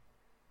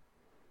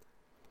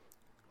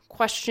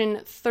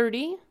 Question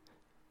 30.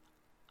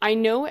 I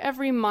know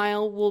every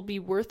mile will be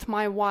worth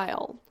my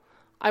while.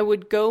 I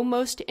would go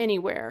most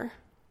anywhere.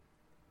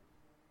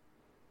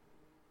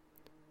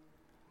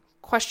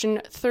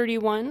 Question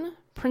 31.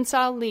 Prince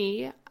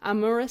Ali,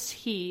 amorous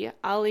he,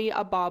 Ali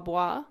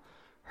Ababwa,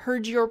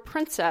 heard your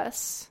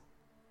princess.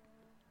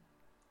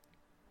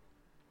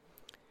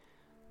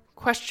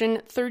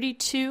 Question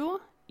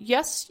 32.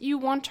 Yes, you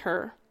want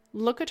her.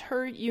 Look at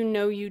her, you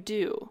know you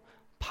do.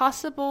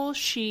 Possible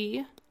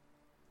she.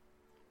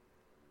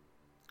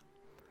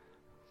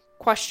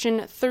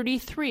 Question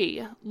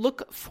 33.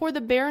 Look for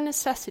the bare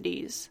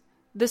necessities,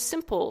 the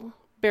simple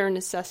bare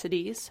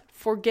necessities.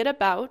 Forget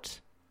about.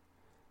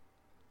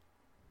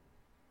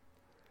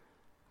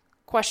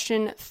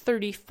 Question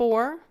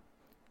 34.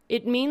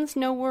 It means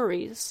no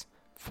worries.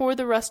 for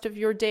the rest of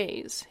your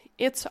days.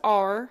 It's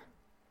our...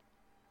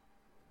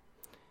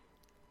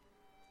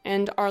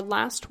 And our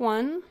last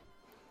one,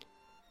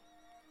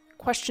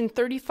 question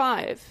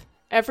 35.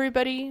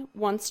 Everybody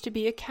wants to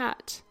be a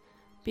cat.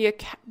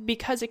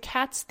 Because a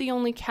cat's the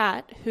only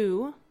cat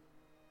who...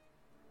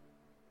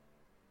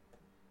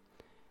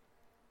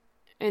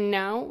 And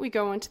now we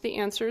go into the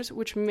answers,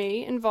 which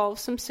may involve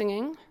some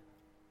singing.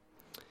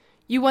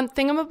 You want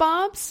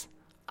thingamabobs?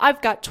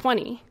 I've got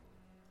 20.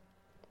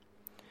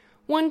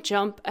 One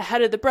jump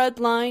ahead of the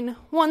breadline,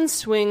 one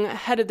swing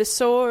ahead of the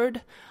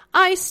sword.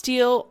 I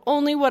steal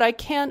only what I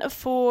can't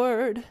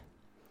afford.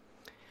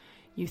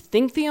 You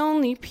think the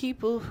only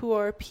people who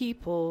are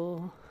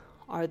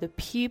the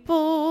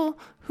people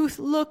who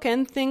look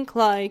and think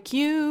like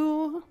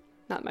you.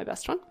 Not my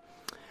best one.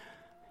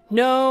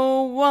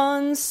 No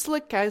one's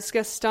slick as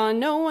Gaston,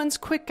 no one's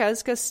quick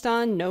as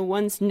Gaston, no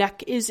one's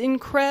neck is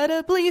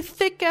incredibly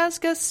thick as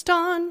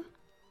Gaston.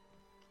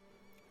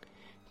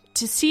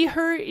 To see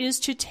her is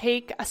to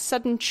take a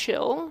sudden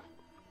chill.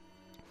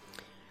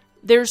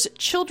 There's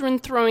children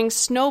throwing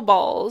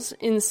snowballs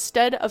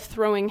instead of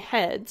throwing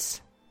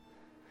heads.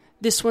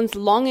 This one's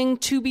longing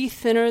to be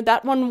thinner,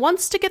 that one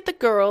wants to get the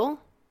girl.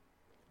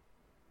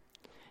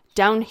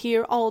 Down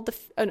here all the...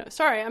 Oh no,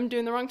 sorry, I'm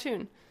doing the wrong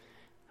tune.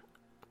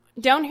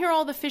 Down here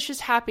all the fish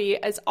is happy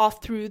as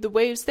off through the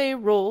waves they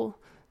roll.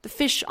 The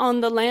fish on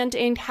the land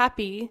ain't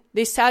happy,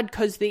 they sad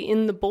 'cause they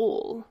in the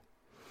bowl.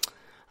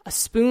 A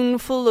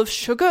spoonful of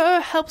sugar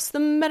helps the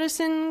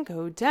medicine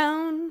go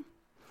down.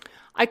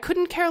 I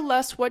couldn't care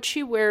less what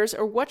she wears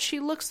or what she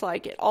looks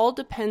like. It all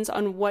depends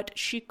on what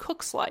she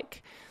cooks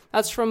like.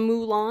 That's from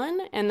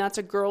Mulan, and that's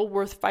a girl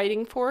worth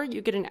fighting for. You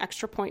get an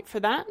extra point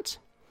for that.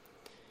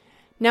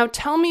 Now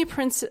tell me,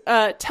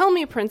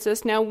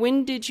 princess, now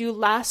when did you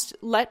last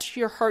let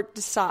your heart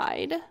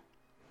decide?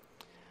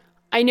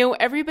 I know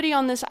everybody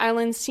on this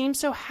island seems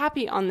so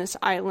happy on this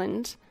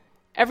island.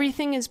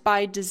 Everything is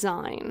by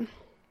design.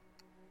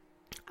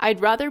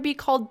 I'd rather be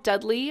called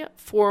Dudley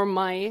for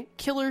my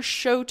killer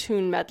show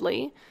tune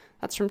medley.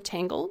 That's from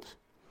Tangled.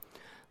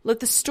 Let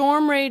the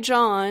storm rage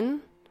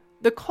on.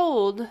 The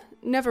cold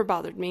never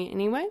bothered me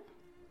anyway.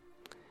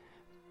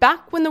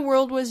 Back when the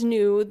world was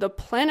new, the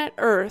planet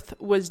Earth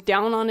was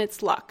down on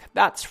its luck.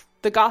 That's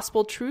the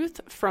gospel truth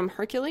from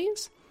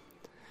Hercules.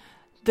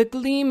 The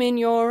gleam in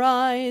your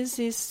eyes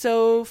is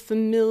so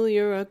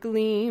familiar a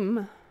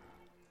gleam.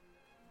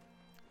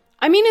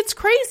 I mean, it's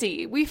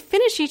crazy. We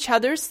finish each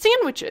other's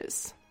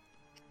sandwiches.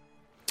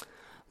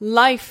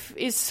 Life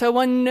is so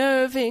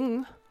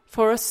unnerving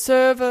for a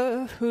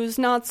server who's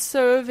not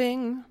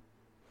serving.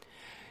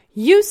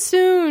 You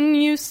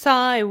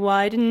sigh,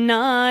 why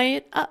deny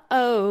it?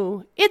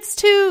 Uh-oh, it's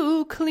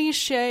too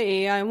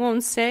cliche. I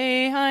won't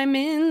say I'm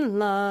in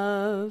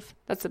love.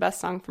 That's the best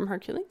song from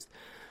Hercules.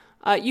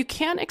 You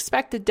can't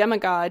expect a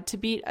demigod to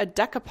beat a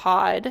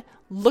decapod.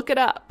 Look it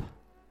up.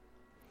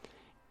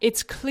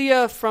 It's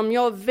clear from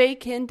your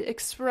vacant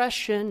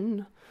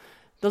expression.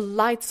 The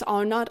lights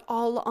are not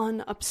all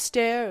on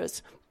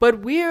upstairs, but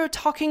we're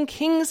talking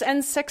kings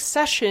and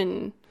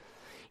succession.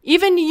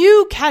 Even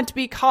you can't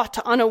be caught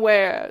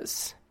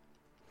unawares.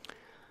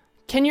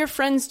 Can your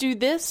friends do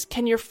this?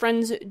 Can your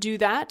friends do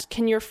that?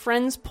 Can your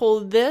friends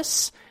pull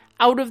this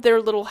out of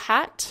their little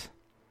hat?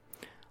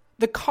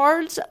 The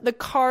cards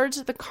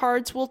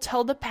will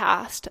tell the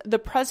past, the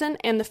present,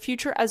 and the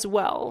future as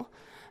well.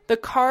 The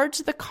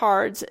cards,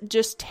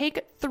 just take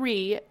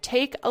 3,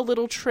 take a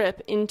little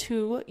trip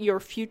into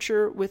your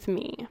future with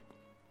me.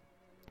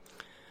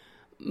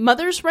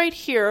 Mother's right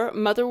here.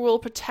 Mother will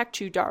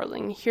protect you,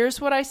 darling. Here's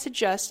what I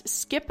suggest.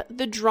 Skip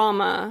the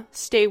drama.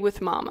 Stay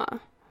with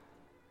mama.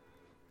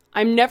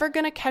 I'm never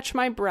going to catch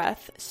my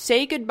breath.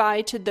 Say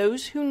goodbye to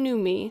those who knew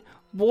me.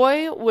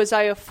 Boy, was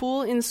I a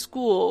fool in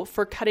school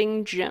for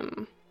cutting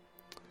gym.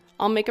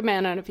 I'll make a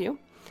man out of you.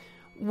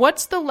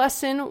 What's the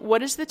lesson?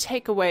 What is the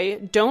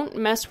takeaway? Don't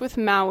mess with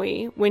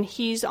Maui when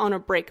he's on a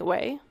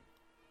breakaway.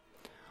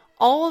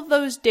 All of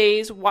those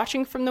days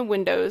watching from the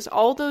windows,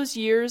 all those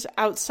years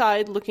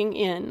outside looking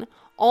in,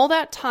 all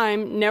that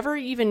time never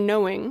even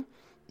knowing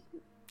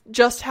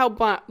just how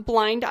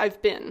blind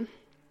I've been.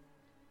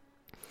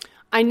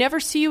 I never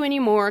see you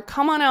anymore.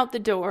 Come on out the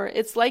door.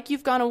 It's like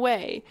you've gone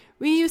away.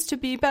 We used to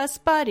be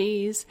best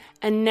buddies,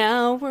 and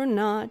now we're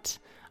not.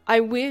 I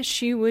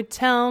wish you would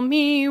tell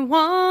me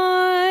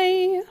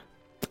why.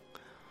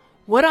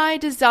 What I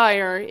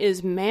desire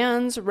is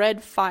man's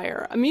red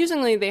fire.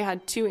 Amusingly, they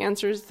had 2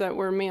 answers that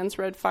were man's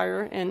red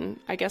fire, and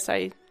I guess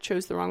I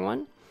chose the wrong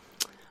one.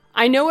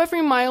 I know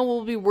every mile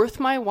will be worth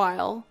my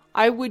while.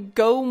 I would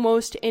go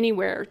most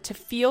anywhere to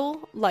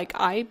feel like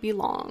I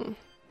belong.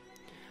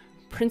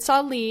 Prince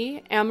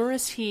Ali,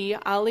 amorous he,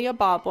 Ali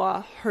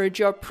Ababa, heard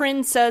your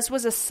princess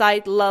was a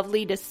sight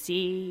lovely to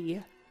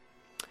see.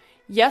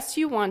 Yes,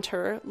 you want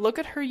her. Look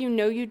at her, you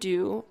know you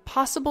do.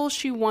 Possible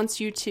she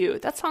wants you too.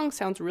 That song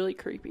sounds really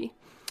creepy.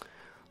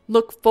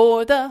 Look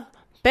for the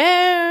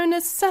bare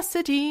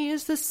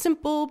necessities, the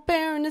simple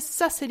bare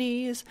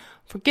necessities.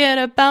 Forget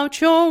about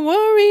your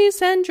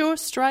worries and your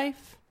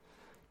strife.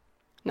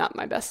 Not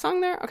my best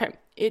song there. Okay.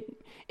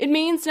 It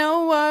means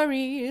no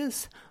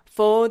worries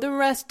for the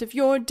rest of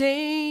your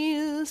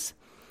days.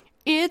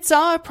 It's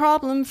our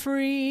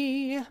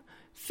problem-free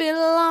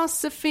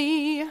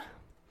philosophy.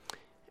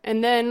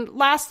 And then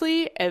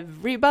lastly,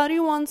 everybody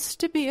wants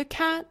to be a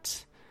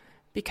cat,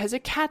 because a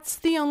cat's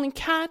the only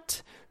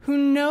cat who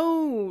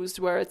knows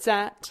where it's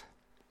at.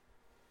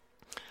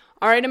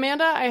 All right,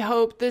 Amanda, I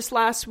hope this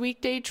last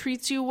weekday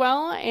treats you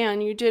well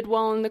and you did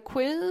well in the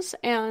quiz,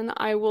 and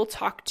I will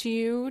talk to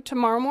you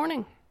tomorrow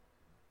morning.